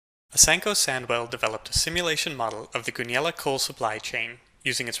Ausenco Sandwell developed a simulation model of the Goonyella coal supply chain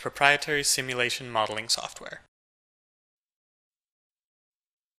using its proprietary simulation modeling software.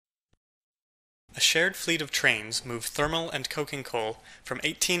 A shared fleet of trains moved thermal and coking coal from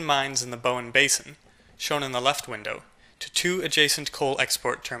 18 mines in the Bowen Basin, shown in the left window, to two adjacent coal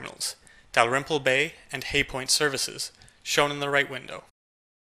export terminals, Dalrymple Bay and Hay Point Services, shown in the right window.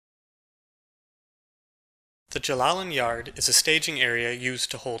 The Jalalan Yard is a staging area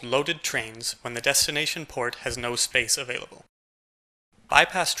used to hold loaded trains when the destination port has no space available.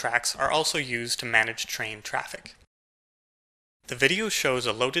 Bypass tracks are also used to manage train traffic. The video shows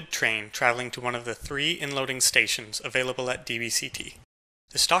a loaded train traveling to one of the 3 inloading stations available at DBCT.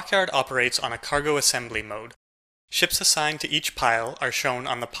 The stockyard operates on a cargo assembly mode. Ships assigned to each pile are shown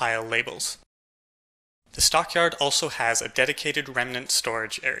on the pile labels. The stockyard also has a dedicated remnant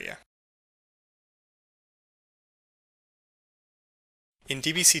storage area. In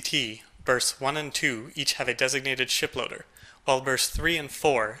DBCT, berths 1 and 2 each have a designated shiploader, while berths 3 and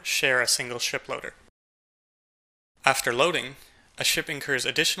 4 share a single shiploader. After loading, a ship incurs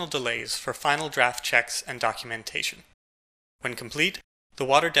additional delays for final draft checks and documentation. When complete, the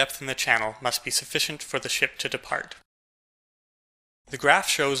water depth in the channel must be sufficient for the ship to depart. The graph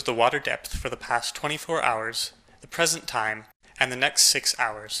shows the water depth for the past 24 hours, the present time, and the next 6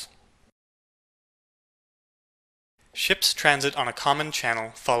 hours. Ships transit on a common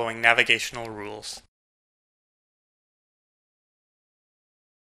channel following navigational rules.